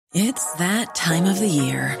It's that time of the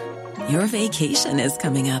year. Your vacation is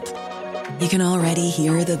coming up. You can already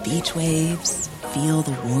hear the beach waves, feel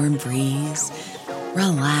the warm breeze,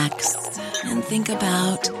 relax, and think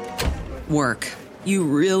about work. You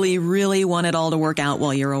really, really want it all to work out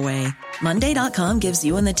while you're away. Monday.com gives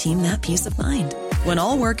you and the team that peace of mind. When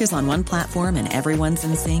all work is on one platform and everyone's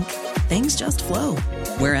in sync, things just flow.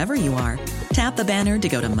 Wherever you are, tap the banner to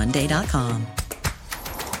go to Monday.com.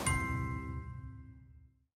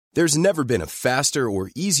 There's never been a faster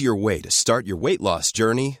or easier way to start your weight loss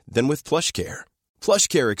journey than with PlushCare.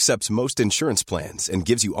 PlushCare accepts most insurance plans and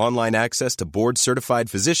gives you online access to board-certified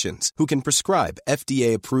physicians who can prescribe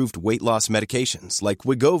FDA-approved weight loss medications like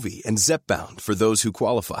Wegovy and Zepbound for those who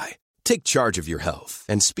qualify. Take charge of your health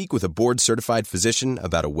and speak with a board-certified physician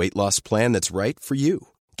about a weight loss plan that's right for you.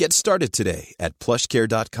 Get started today at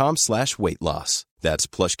plushcare.com/weight loss. That's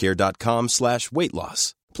plushcare.com/weight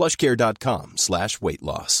loss. plushcare.com/weight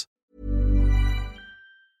loss.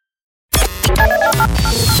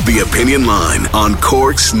 The Opinion Line on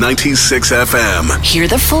Cork's 96 FM. Hear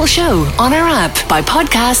the full show on our app, by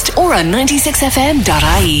podcast, or on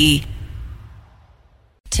 96fm.ie.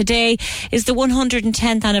 Today is the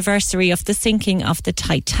 110th anniversary of the sinking of the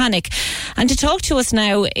Titanic. And to talk to us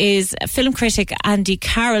now is film critic Andy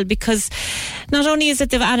Carroll, because not only is it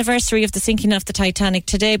the anniversary of the sinking of the Titanic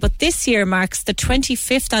today, but this year marks the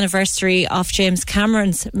 25th anniversary of James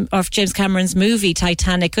Cameron's movie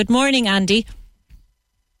Titanic. Good morning, Andy.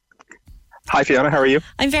 Hi Fiona, how are you?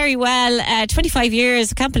 I'm very well. 25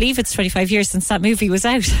 years. I can't believe it's 25 years since that movie was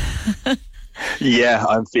out. Yeah,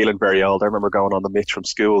 I'm feeling very old. I remember going on the mitch from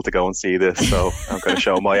school to go and see this, so I'm going to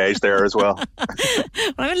show my age there as well. Well,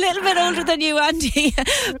 I'm a little bit older than you, Andy.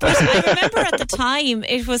 But I remember at the time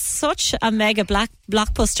it was such a mega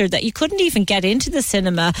blockbuster that you couldn't even get into the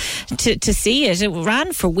cinema to see it. It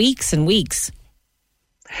ran for weeks and weeks.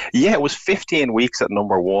 Yeah, it was 15 weeks at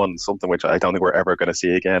number one, something which I don't think we're ever going to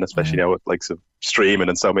see again, especially now with like some streaming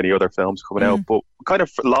and so many other films coming out. But kind of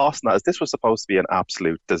lost in that is this was supposed to be an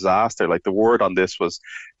absolute disaster. Like the word on this was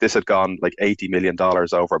this had gone like $80 million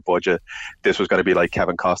over budget. This was going to be like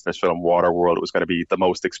Kevin Costner's film Waterworld. It was going to be the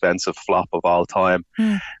most expensive flop of all time.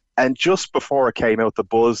 And just before it came out, the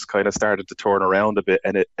buzz kind of started to turn around a bit,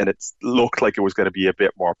 and it looked like it was going to be a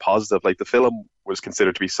bit more positive. Like the film was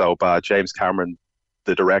considered to be so bad. James Cameron,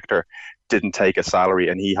 the director, didn't take a salary,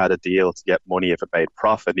 and he had a deal to get money if it made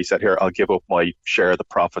profit. He said, here, I'll give up my share of the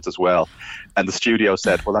profits as well. And the studio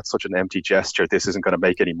said, well, that's such an empty gesture. This isn't going to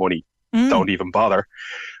make any money. Don't even bother.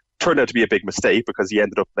 Turned out to be a big mistake, because he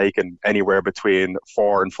ended up making anywhere between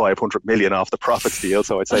 400 and 500 million off the profits deal.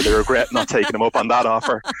 So I'd say they regret not taking him up on that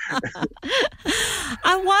offer.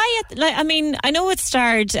 And why? I know it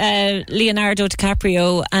starred Leonardo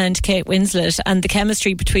DiCaprio and Kate Winslet, and the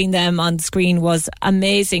chemistry between them on screen was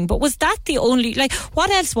amazing. But was that the only?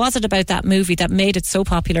 What else was it about that movie that made it so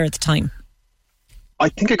popular at the time? I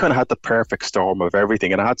think it kind of had the perfect storm of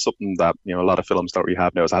everything, and it had something that a lot of films don't really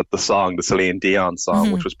have now. It had the song, the Celine Dion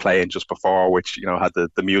song, which was playing just before, which had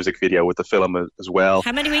the music video with the film as well.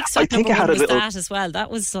 How many weeks? I think it had that as well. That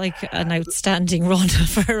was like an outstanding run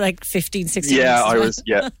for like 15, 16 weeks.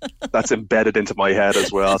 That's embedded into my head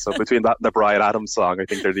as well. So between that and the Bryan Adams song, I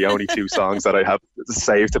think they're the only two songs that I have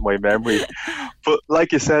saved in my memory. But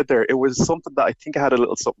like you said there, it was something that I think it had a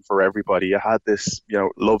little something for everybody. It had this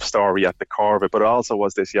love story at the core of it, but it also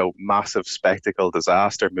was this massive spectacle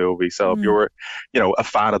disaster movie. So if you were a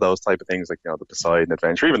fan of those type of things, like the Poseidon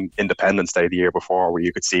Adventure, even Independence Day the year before, where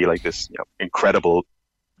you could see like this incredible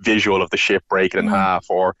visual of the ship breaking in half,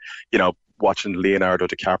 or watching Leonardo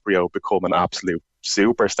DiCaprio become an absolute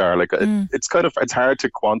superstar. Like it's hard to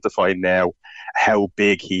quantify now how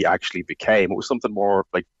big he actually became. It was something more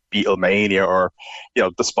like Beatlemania, or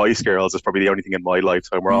the Spice Girls is probably the only thing in my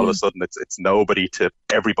lifetime where all of a sudden it's nobody to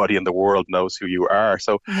everybody in the world knows who you are.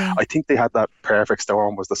 So I think they had that perfect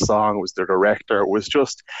storm. Was the song, it was the director, it was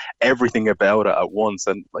just everything about it at once.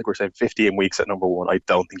 And like we're saying, 15 weeks at number one, I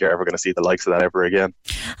don't think you're ever going to see the likes of that ever again.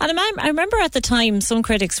 And I remember at the time some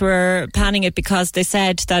critics were panning it because they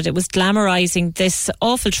said that it was glamorising this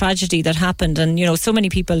awful tragedy that happened, and so many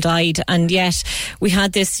people died, and yet we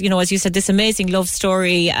had this as you said, this amazing love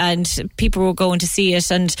story, and people were going to see it,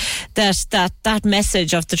 and that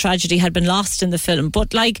message of the tragedy had been lost in the film.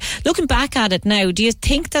 But looking back at it now, do you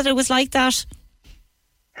think that it was like that?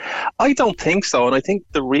 I don't think so, and I think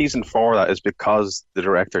the reason for that is because the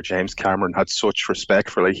director James Cameron had such respect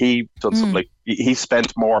for, he done something like he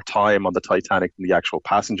spent more time on the Titanic than the actual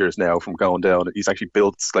passengers now from going down. He's actually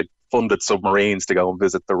built funded submarines to go and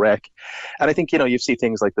visit the wreck. And I think, you see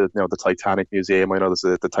things like the Titanic Museum. I know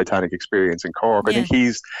there's the Titanic Experience in Cork. I think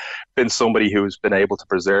he's been somebody who's been able to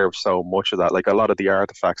preserve so much of that. Like a lot of the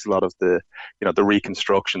artifacts, a lot of the, the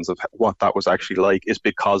reconstructions of what that was actually like is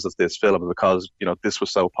because of this film, because, this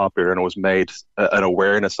was so popular and it was made an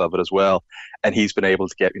awareness of it as well. And he's been able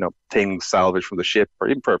to get, things salvaged from the ship, or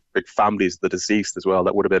even for big families of the deceased as well,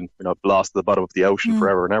 that would have been, lost at the bottom of the ocean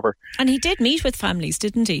forever and ever. And he did meet with families,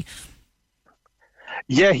 didn't he?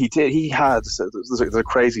 Yeah, he did. He had, there's a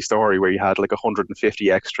crazy story where he had like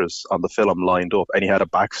 150 extras on the film lined up, and he had a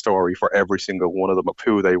backstory for every single one of them of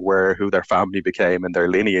who they were, who their family became, and their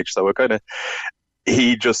lineage. So it kind of,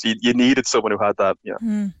 you needed someone who had that, you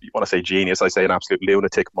want to say genius, I say an absolute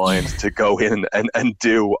lunatic mind to go in and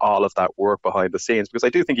do all of that work behind the scenes, because I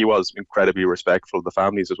do think he was incredibly respectful of the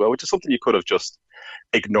families as well, which is something you could have just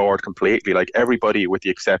ignored completely. Like everybody, with the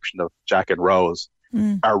exception of Jack and Rose,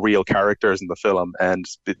 are real characters in the film, and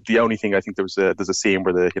the only thing, I think there's a scene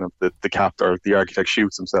where the captain or the architect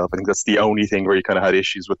shoots himself. I think that's the only thing where he kind of had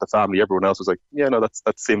issues with the family. Everyone else was like,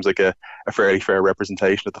 that seems like a fairly fair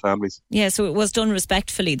representation of the families. Yeah, so it was done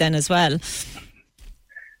respectfully then as well.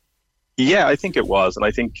 Yeah, I think it was, and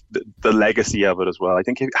I think the legacy of it as well. I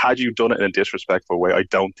think had you done it in a disrespectful way, I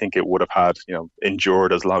don't think it would have had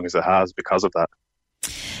endured as long as it has because of that.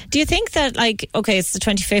 Do you think that, it's the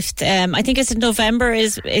 25th, I think it's in November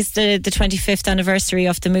is the 25th anniversary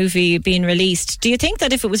of the movie being released. Do you think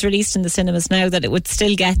that if it was released in the cinemas now that it would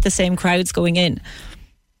still get the same crowds going in?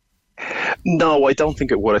 No, I don't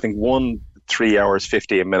think it would. I think 3 hours,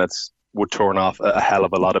 15 minutes would turn off a hell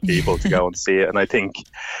of a lot of people to go and see it. And I think,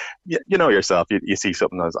 yourself, you see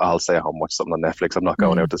something, I'll say how much something on Netflix. I'm not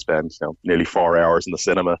going out to spend nearly 4 hours in the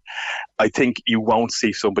cinema. I think you won't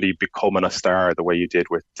see somebody becoming a star the way you did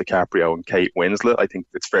with DiCaprio and Kate Winslet. I think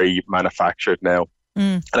it's very manufactured now.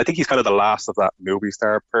 And I think he's kind of the last of that movie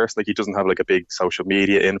star person. Like, he doesn't have like a big social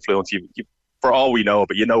media influence. You for all we know,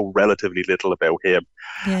 but relatively little about him.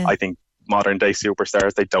 Yeah. I think modern day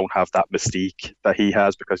superstars, they don't have that mystique that he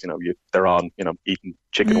has, because they're on eating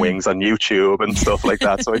chicken wings on YouTube and stuff like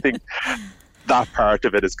that. So I think that part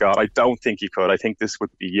of it is gone. I don't think he could. I think this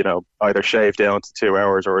would be either shaved down to 2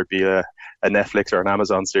 hours, or it'd be a Netflix or an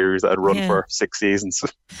Amazon series that would run for 6 seasons.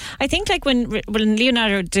 I think when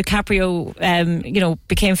Leonardo DiCaprio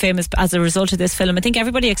became famous as a result of this film, I think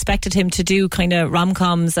everybody expected him to do kind of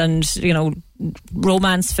rom-coms and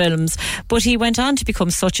romance films, but he went on to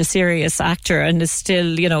become such a serious actor and is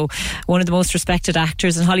still one of the most respected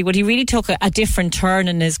actors in Hollywood. He really took a different turn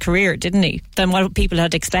in his career, didn't he, than what people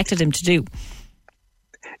had expected him to do.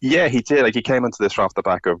 Yeah, he did. Like, he came into this off the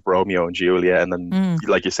back of Romeo and Juliet, and then,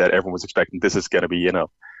 like you said, everyone was expecting this is going to be,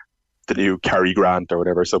 the new Cary Grant or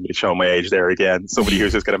whatever. Somebody showing my age there again. Somebody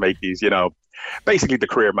who's just going to make these, basically the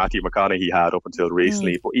career Matthew McConaughey had up until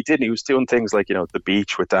recently. But he didn't. He was doing things like, The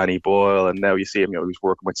Beach with Danny Boyle, and now you see him, he was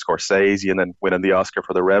working with Scorsese and then winning the Oscar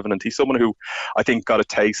for The Revenant. He's someone who I think got a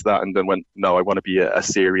taste of that and then went, no, I want to be a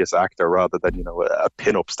serious actor rather than, a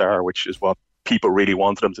pin-up star, which is what people really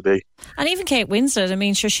wanted him to be. And even Kate Winslet, I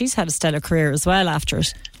mean, sure, she's had a stellar career as well after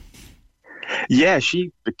it. Yeah,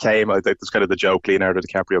 she became, I think that's kind of the joke, Leonardo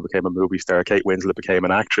DiCaprio became a movie star, Kate Winslet became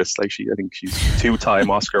an actress. I think she's a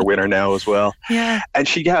 2-time Oscar winner now as well. Yeah. And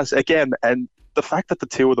she has, again, and the fact that the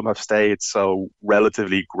two of them have stayed so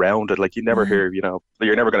relatively grounded, like you never hear,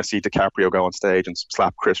 you're never going to see DiCaprio go on stage and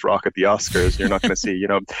slap Chris Rock at the Oscars. You're not going to see,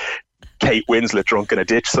 Kate Winslet drunk in a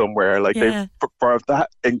ditch somewhere. Like, yeah. For that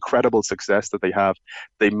incredible success that they have,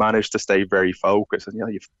 they managed to stay very focused. And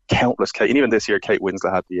you've countless and even this year, Kate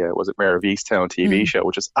Winslet had the was it Mayor of Easttown TV show,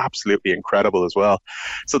 which is absolutely incredible as well.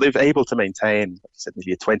 So they've able to maintain, like I said,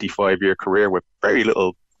 maybe a 25-year career with very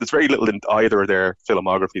little. There's very little in either of their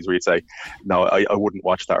filmographies where you'd say, no, I wouldn't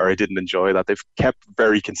watch that, or I didn't enjoy that. They've kept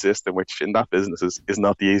very consistent, which in that business is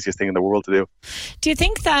not the easiest thing in the world to do. Do you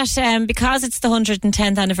think that because it's the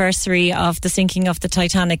 110th anniversary of the sinking of the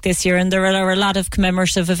Titanic this year, and there are a lot of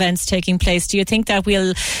commemorative events taking place, do you think that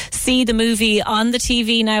we'll see the movie on the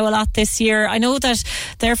TV now a lot this year? I know that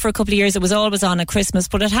there for a couple of years it was always on at Christmas,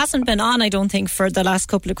 but it hasn't been on, I don't think, for the last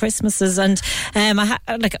couple of Christmases. And I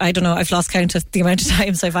don't know, I've lost count of the amount of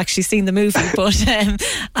times I've actually seen the movie, but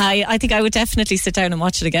I think I would definitely sit down and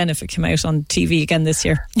watch it again if it came out on TV again this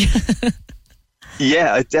year.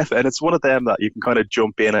 Yeah, definitely. And it's one of them that you can kind of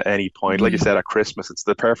jump in at any point. Like you said, at Christmas, it's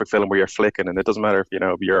the perfect film where you're flicking, and it doesn't matter if,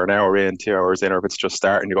 if you're an hour in, 2 hours in, or if it's just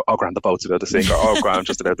starting, you go, oh, grand, the boat's about to sink, or oh, grand, I'm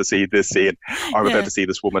just about to see this scene, or I'm about to see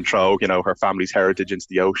this woman throw, her family's heritage into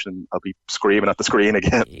the ocean. I'll be screaming at the screen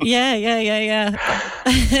again. Yeah.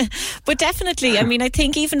 But definitely, I mean, I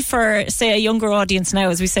think even for, say, a younger audience now,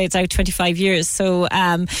 as we say, it's out 25 years. So,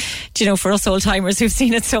 for us old timers who've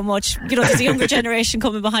seen it so much, there's a younger generation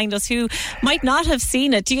coming behind us who might not have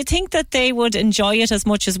seen it. Do you think that they would enjoy it as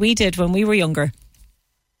much as we did when we were younger?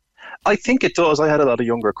 I think it does. I had a lot of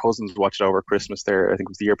younger cousins watch it over Christmas there. I think it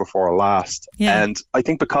was the year before last. Yeah. And I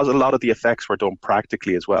think because a lot of the effects were done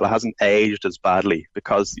practically as well, it hasn't aged as badly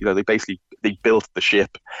because, they built the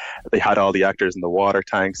ship. They had all the actors in the water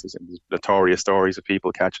tanks. There's notorious stories of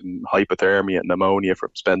people catching hypothermia and pneumonia from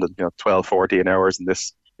spending, 12, 14 hours in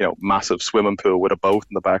this massive swimming pool with a boat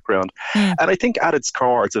in the background. And I think at its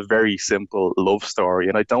core, it's a very simple love story.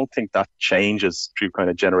 And I don't think that changes through kind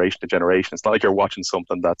of generation to generation. It's not like you're watching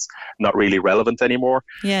something that's not really relevant anymore.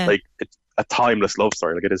 Yeah. Like it's a timeless love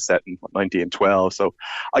story. Like it is set in 1912. So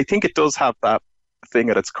I think it does have that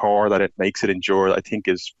thing at its core that it makes it endure, that I think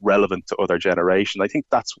is relevant to other generations. I think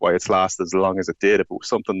that's why it's lasted as long as it did. If it was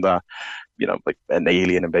something that, like an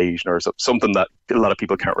alien invasion or something that a lot of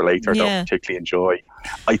people can't relate to or don't particularly enjoy,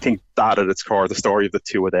 I think that at its core, the story of the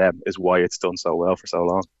two of them is why it's done so well for so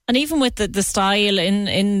long. And even with the style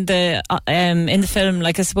in the film,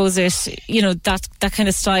 like I suppose it, that kind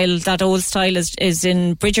of style, that old style is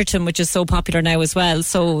in Bridgerton, which is so popular now as well.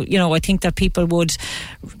 So I think that people would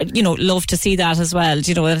love to see that as well. I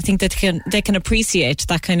think that they can appreciate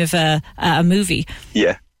that kind of a movie.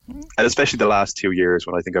 Yeah. And especially the last 2 years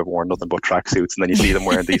when I think I've worn nothing but tracksuits, and then you see them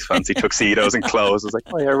wearing these fancy tuxedos and clothes. It's like,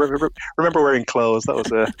 oh yeah, I remember wearing clothes. That was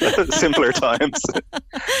simpler times.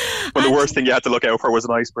 When the worst thing you had to look out for was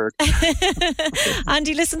an iceberg.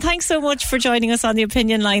 Andy, listen, thanks so much for joining us on the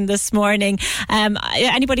Opinion Line this morning.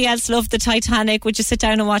 Anybody else love the Titanic? Would you sit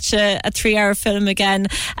down and watch a 3-hour film again?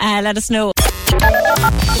 Let us know.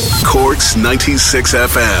 Cork's 96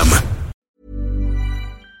 FM.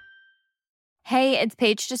 Hey, it's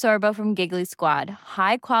Paige DeSorbo from Giggly Squad.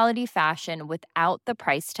 High quality fashion without the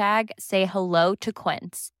price tag. Say hello to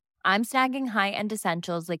Quince. I'm snagging high-end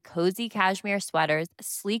essentials like cozy cashmere sweaters,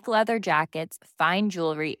 sleek leather jackets, fine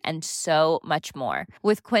jewelry, and so much more.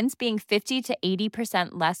 With Quince being 50 to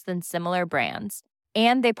 80% less than similar brands.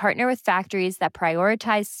 And they partner with factories that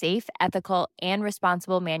prioritize safe, ethical, and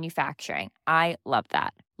responsible manufacturing. I love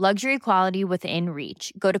that. Luxury quality within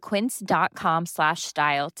reach. Go to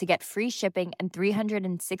quince.com/style to get free shipping and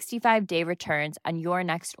 365-day returns on your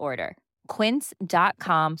next order.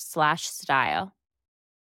 Quince.com/style.